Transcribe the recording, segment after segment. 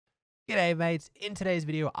G'day mates, in today's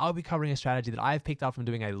video I'll be covering a strategy that I've picked up from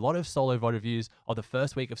doing a lot of solo VOD reviews of the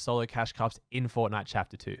first week of solo cash cups in Fortnite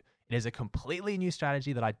Chapter 2. It is a completely new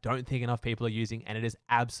strategy that I don't think enough people are using, and it is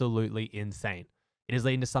absolutely insane. It is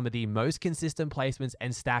leading to some of the most consistent placements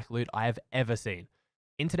and stack loot I have ever seen.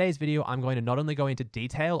 In today's video, I'm going to not only go into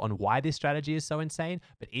detail on why this strategy is so insane,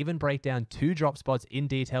 but even break down 2 drop spots in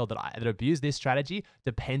detail that abuse this strategy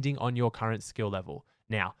depending on your current skill level.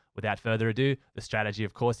 Now, without further ado, the strategy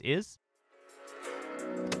of course is...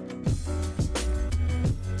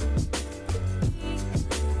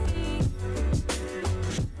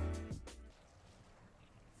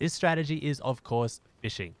 This strategy is, of course,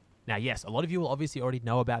 fishing. Now, yes, a lot of you will obviously already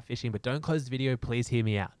know about fishing, but don't close the video, please hear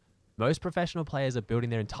me out. Most professional players are building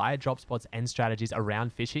their entire drop spots and strategies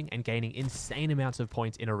around fishing and gaining insane amounts of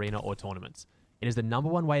points in arena or tournaments. It is the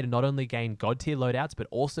 #1 way to not only gain god tier loadouts, but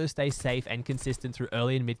also stay safe and consistent through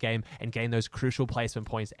early and mid game and gain those crucial placement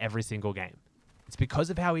points every single game. It's because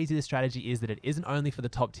of how easy this strategy is that it isn't only for the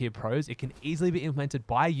top tier pros, it can easily be implemented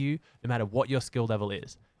by you no matter what your skill level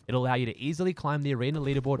is. It'll allow you to easily climb the arena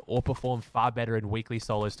leaderboard or perform far better in weekly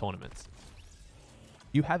solos tournaments.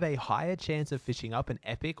 You have a higher chance of fishing up an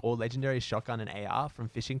epic or legendary shotgun and AR from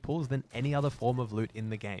fishing pools than any other form of loot in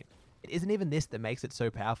the game. It isn't even this that makes it so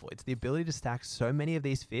powerful, it's the ability to stack so many of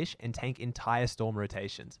these fish and tank entire storm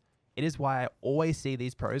rotations. It is why I always see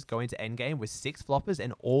these pros go into endgame with 6 floppers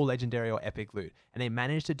and all legendary or epic loot, and they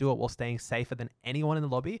manage to do it while staying safer than anyone in the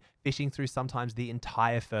lobby, fishing through sometimes the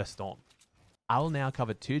entire first storm. I will now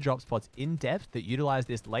cover 2 drop spots in depth that utilize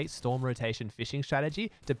this late storm rotation fishing strategy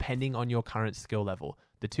depending on your current skill level.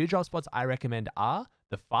 The 2 drop spots I recommend are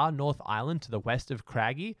the Far North Island to the west of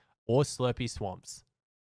Craggy or Slurpy Swamps.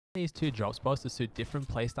 These 2 drop spots to suit different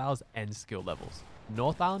playstyles and skill levels.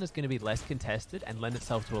 North Island is going to be less contested and lend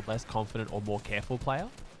itself to a less confident or more careful player,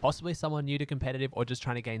 possibly someone new to competitive or just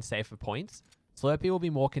trying to gain safer points. Slurpy will be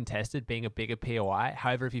more contested, being a bigger POI.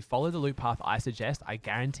 However, if you follow the loot path I suggest, I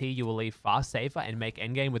guarantee you will leave far safer and make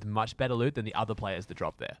endgame with much better loot than the other players that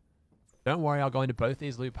drop there. Don't worry, I'll go into both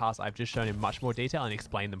these loot paths I've just shown in much more detail and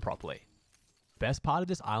explain them properly. The best part of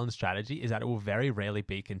this island strategy is that it will very rarely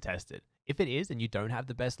be contested. If it is and you don't have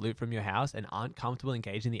the best loot from your house and aren't comfortable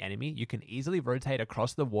engaging the enemy, you can easily rotate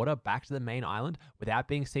across the water back to the main island without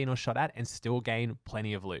being seen or shot at and still gain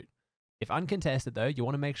plenty of loot. If uncontested though, you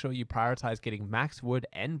want to make sure you prioritize getting max wood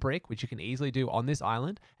and brick, which you can easily do on this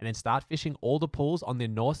island, and then start fishing all the pools on the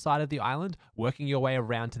north side of the island, working your way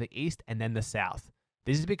around to the east and then the south.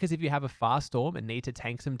 This is because if you have a fast storm and need to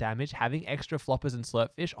tank some damage, having extra floppers and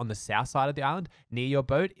slurpfish on the south side of the island near your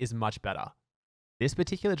boat is much better. This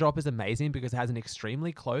particular drop is amazing because it has an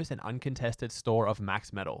extremely close and uncontested store of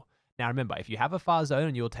max metal. Now remember, if you have a far zone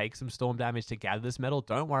and you'll take some storm damage to gather this metal,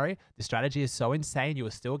 don't worry. The strategy is so insane you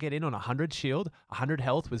will still get in on 100 shield, 100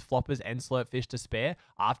 health with floppers and slurpfish to spare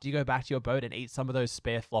after you go back to your boat and eat some of those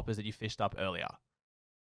spare floppers that you fished up earlier.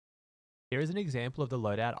 Here is an example of the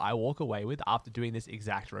loadout I walk away with after doing this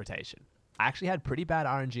exact rotation. I actually had pretty bad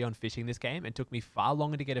RNG on fishing this game and took me far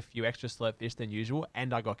longer to get a few extra slurpfish than usual,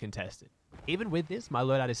 and I got contested. Even with this, my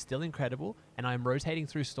loadout is still incredible, and I am rotating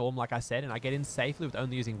through storm like I said, and I get in safely with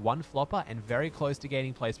only using 1 flopper and very close to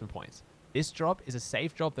gaining placement points. This drop is a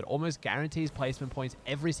safe drop that almost guarantees placement points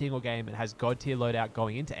every single game and has god tier loadout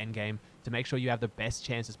going into endgame to make sure you have the best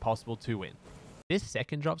chances possible to win. This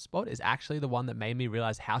second drop spot is actually the one that made me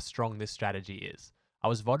realize how strong this strategy is. I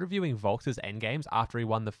was VOD reviewing Volx's endgames after he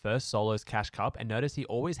won the first solos cash cup and noticed he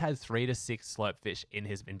always had 3 to 6 slurpfish in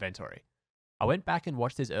his inventory. I went back and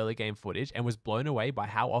watched his early game footage and was blown away by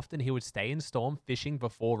how often he would stay in storm fishing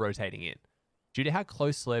before rotating in. Due to how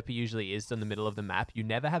close Slurpy usually is in the middle of the map, you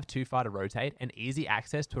never have too far to rotate and easy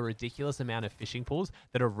access to a ridiculous amount of fishing pools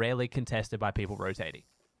that are rarely contested by people rotating.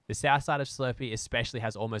 The south side of Slurpy especially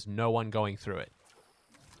has almost no one going through it.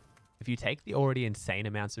 If you take the already insane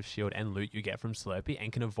amounts of shield and loot you get from Slurpy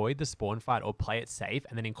and can avoid the spawn fight or play it safe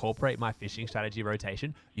and then incorporate my fishing strategy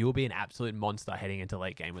rotation, you will be an absolute monster heading into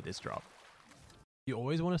late game with this drop. You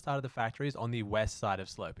always want to start at the factories on the west side of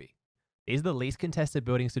Slurpy. These are the least contested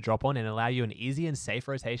buildings to drop on and allow you an easy and safe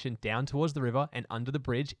rotation down towards the river and under the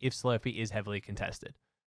bridge if Slurpy is heavily contested.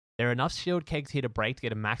 There are enough shield kegs here to break to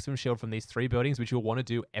get a maximum shield from these 3 buildings, which you'll want to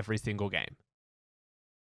do every single game.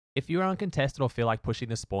 If you are uncontested or feel like pushing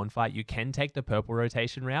the spawn fight, you can take the purple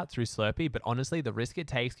rotation route through Slurpy, but honestly, the risk it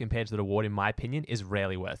takes compared to the reward, in my opinion, is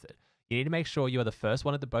rarely worth it. You need to make sure you are the first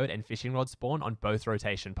one at the boat and fishing rod spawn on both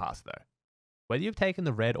rotation paths though. Whether you've taken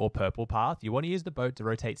the red or purple path, you want to use the boat to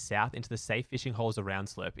rotate south into the safe fishing holes around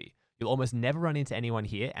Slurpy. You'll almost never run into anyone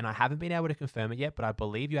here, and I haven't been able to confirm it yet, but I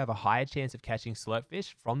believe you have a higher chance of catching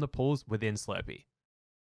slurpfish from the pools within Slurpy.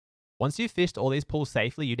 Once you've fished all these pools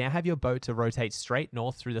safely, you now have your boat to rotate straight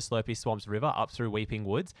north through the Slurpy Swamps River up through Weeping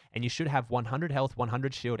Woods, and you should have 100 health,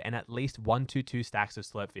 100 shield, and at least 1 to 2 stacks of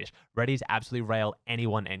slurpfish, ready to absolutely rail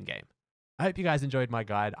anyone endgame. I hope you guys enjoyed my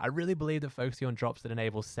guide. I really believe that focusing on drops that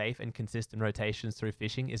enable safe and consistent rotations through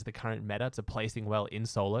fishing is the current meta to placing well in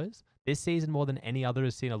solos. This season, more than any other,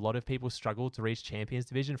 has seen a lot of people struggle to reach Champions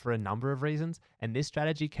Division for a number of reasons, and this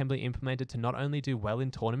strategy can be implemented to not only do well in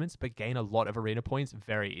tournaments, but gain a lot of arena points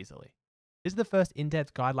very easily. This is the first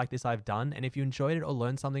in-depth guide like this I've done, and if you enjoyed it or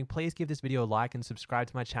learned something, please give this video a like and subscribe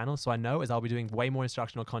to my channel so I know, as I'll be doing way more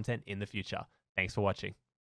instructional content in the future. Thanks for watching.